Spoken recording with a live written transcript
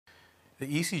The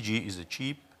ECG is a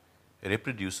cheap,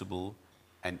 reproducible,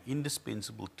 and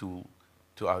indispensable tool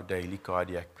to our daily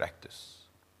cardiac practice.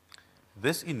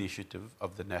 This initiative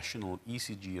of the National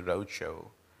ECG Roadshow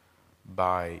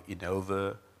by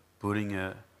Innova,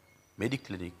 Boehringer,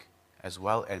 Mediclinic, as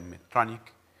well as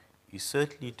Medtronic is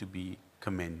certainly to be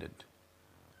commended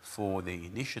for their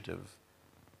initiative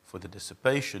for the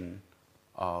dissipation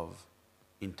of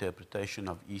interpretation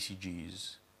of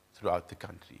ECGs throughout the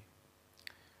country.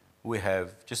 We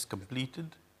have just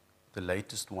completed the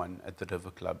latest one at the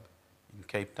River Club in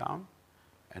Cape Town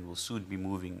and will soon be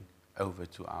moving over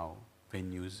to our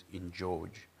venues in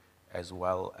George as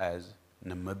well as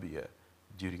Namibia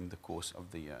during the course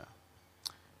of the year.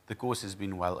 The course has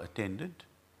been well attended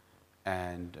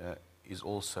and is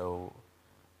also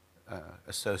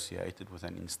associated with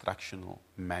an instructional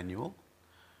manual,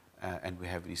 and we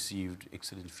have received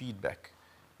excellent feedback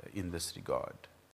in this regard.